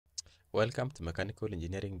Welcome to Mechanical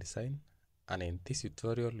Engineering Design, and in this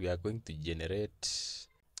tutorial we are going to generate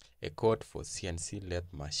a code for CNC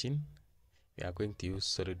lathe machine. We are going to use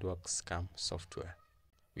SolidWorks CAM software.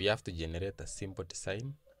 We have to generate a simple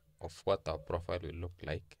design of what our profile will look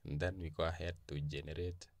like, and then we go ahead to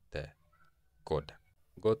generate the code.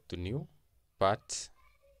 Go to New, Part,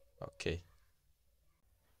 okay.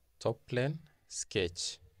 Top plane,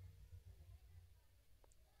 Sketch.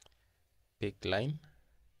 Pick line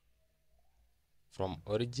from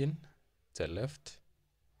origin to left,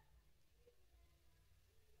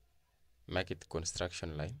 make it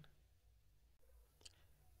construction line.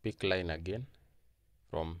 Pick line again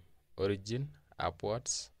from origin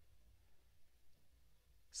upwards,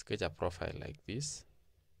 sketch a profile like this.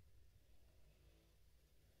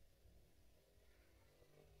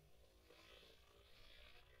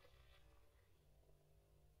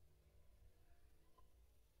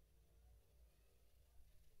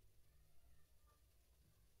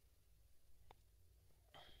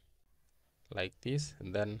 Like this,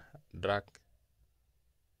 and then drag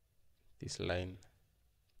this line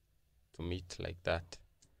to meet like that.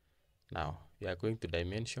 Now we are going to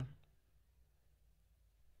dimension.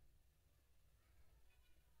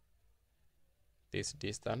 This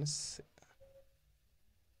distance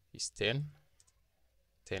is 10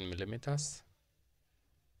 millimeters.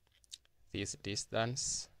 This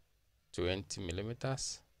distance 20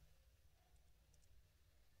 millimeters.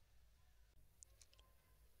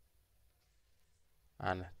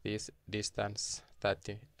 And this distance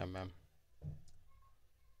 30 mm.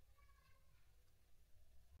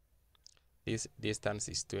 This distance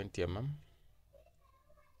is 20 mm.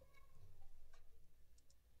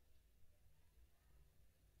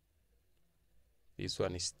 This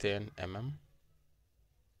one is 10 mm.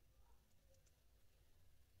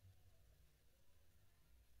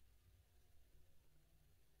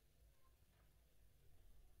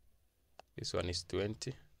 This one is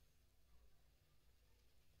 20.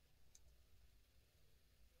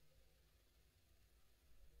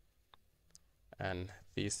 And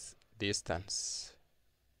this distance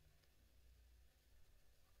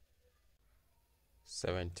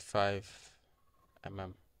 75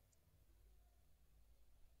 mm,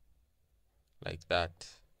 like that.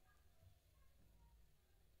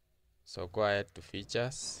 So go ahead to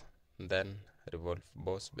features, and then Revolve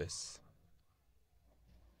Boss base.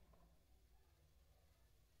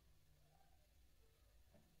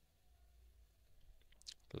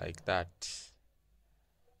 Like that.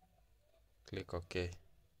 Click OK.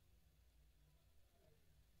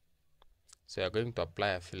 So you are going to apply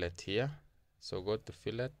a fillet here. So go to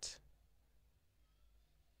fillet,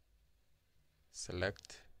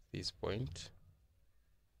 select this point,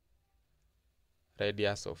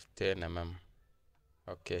 radius of 10 mm.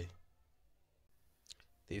 Okay.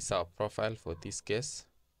 This is our profile for this case.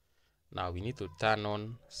 Now we need to turn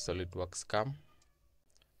on SolidWorks CAM.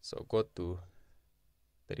 So go to,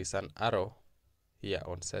 there is an arrow here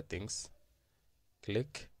on settings.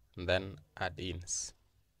 Click and then add-ins.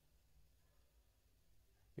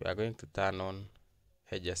 We are going to turn on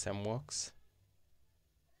HSMWORKS.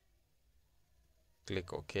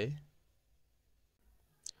 Click OK.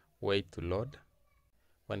 Wait to load.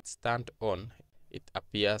 When it's turned on, it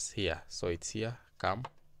appears here. So it's here, CAM.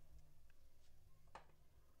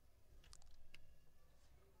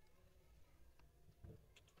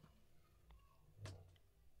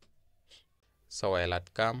 So while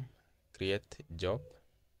at CAM, create job.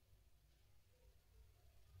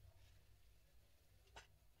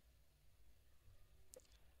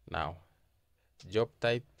 Now, job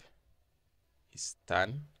type is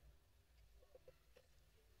turning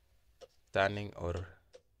or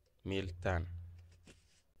mill turn.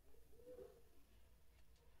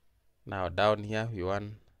 Now down here we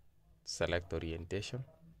want select orientation.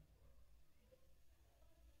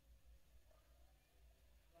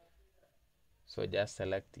 So just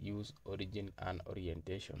select use origin and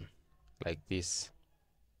orientation like this.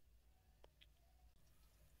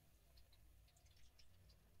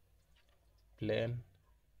 Plane,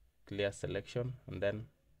 clear selection, and then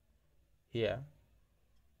here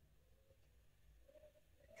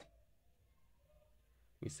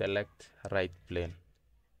we select right plane.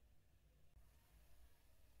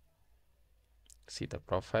 See the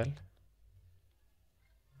profile.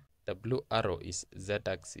 The blue arrow is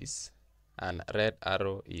Z-axis and red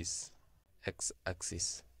arrow is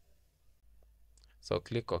X-axis. So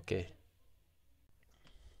click OK.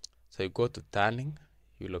 So you go to turning,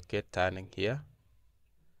 you locate turning here,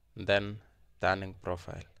 and then turning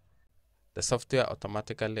profile. The software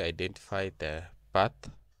automatically identifies the path.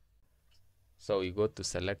 So we go to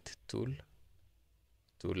select tool,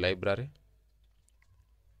 tool library.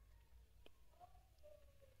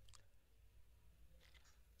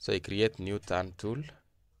 So I create new turn tool.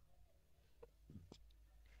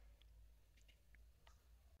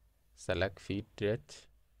 Select feed rate.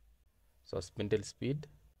 So spindle speed,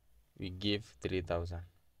 we give 3000.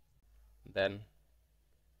 Then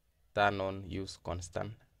turn on use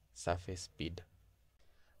constant surface speed.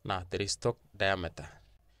 Now there is stock diameter.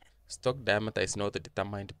 Stock diameter is not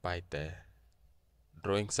determined by the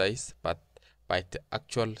drawing size, but by the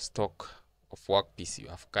actual stock of workpiece you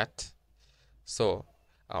have cut. So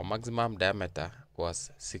our maximum diameter was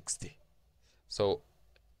 60. So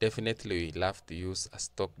definitely we'll have to use a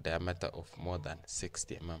stock diameter of more than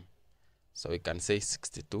 60 mm. So we can say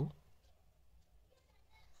 62.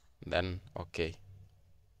 Then OK.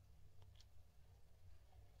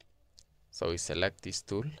 So we select this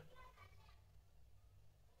tool.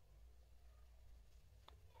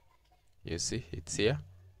 You see it's here.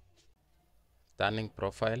 Turning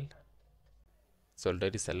profile. It's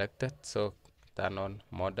already selected. So turn on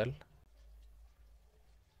model.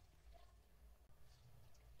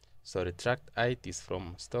 So retract height is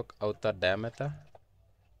from stock outer diameter.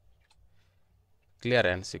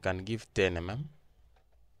 Clearance you can give 10 mm.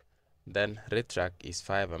 Then retract is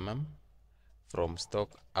 5 mm from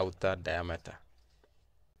stock outer diameter.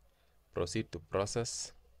 Proceed to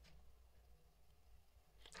process.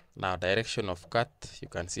 Now direction of cut you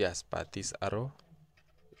can see as per this arrow,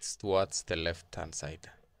 it's towards the left hand side.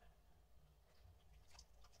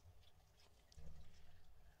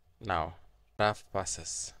 Now rough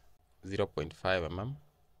passes 0.5 mm.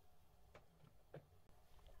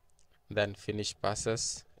 Then finish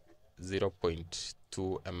passes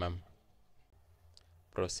 0.2 mm.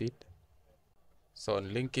 Proceed. So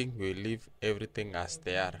on linking we leave everything as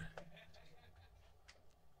they are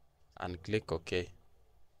and click OK.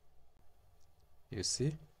 You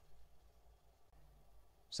see?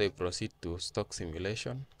 So you proceed to stock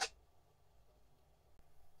simulation.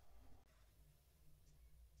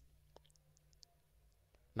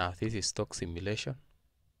 Now this is stock simulation.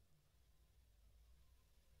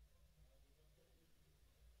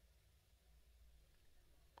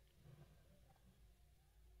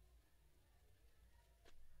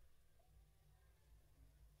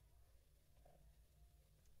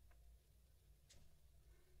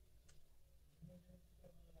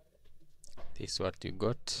 This is what you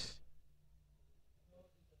got.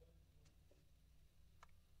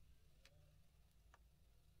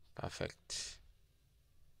 Perfect.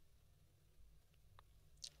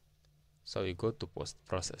 So we go to post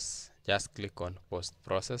process. Just click on post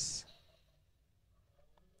process.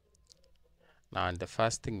 Now, and the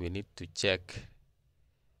first thing we need to check,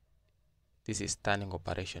 this is turning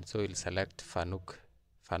operation. So we'll select Fanuc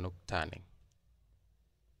turning.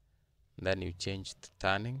 Then you change to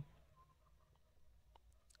turning.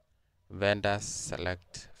 Vendors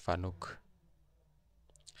select Fanuc.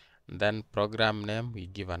 Then program name we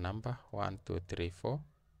give a number 1, 2, 3, 4.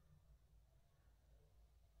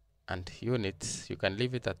 And units you can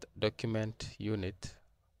leave it at document unit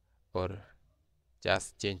or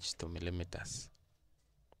just change to millimeters.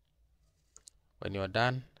 When you are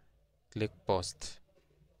done, click post.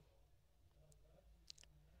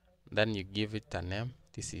 Then you give it a name.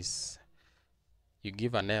 This is, you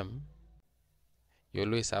give a name, you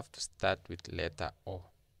always have to start with letter O.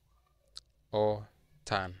 O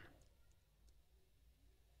turn.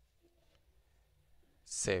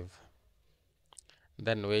 Save.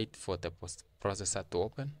 Then wait for the post processor to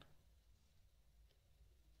open.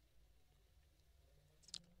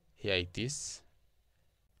 Here it is.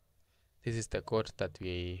 This is the code that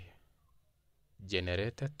we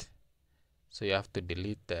generated. So you have to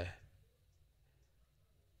delete the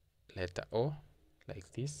letter O like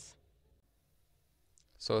this.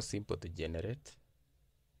 So simple to generate.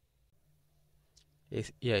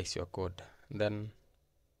 Here is your code. Then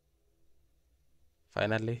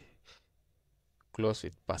finally close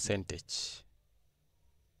with percentage.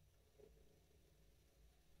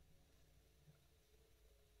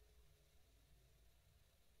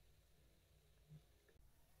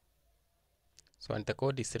 So when the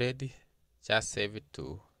code is ready, just save it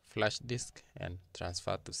to flash disk and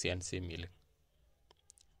transfer to CNC milling.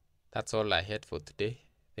 That's all I had for today.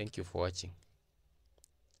 Thank you for watching.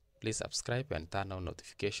 Please subscribe and turn on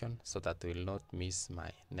notification so that you will not miss my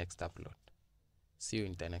next upload. See you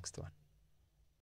in the next one.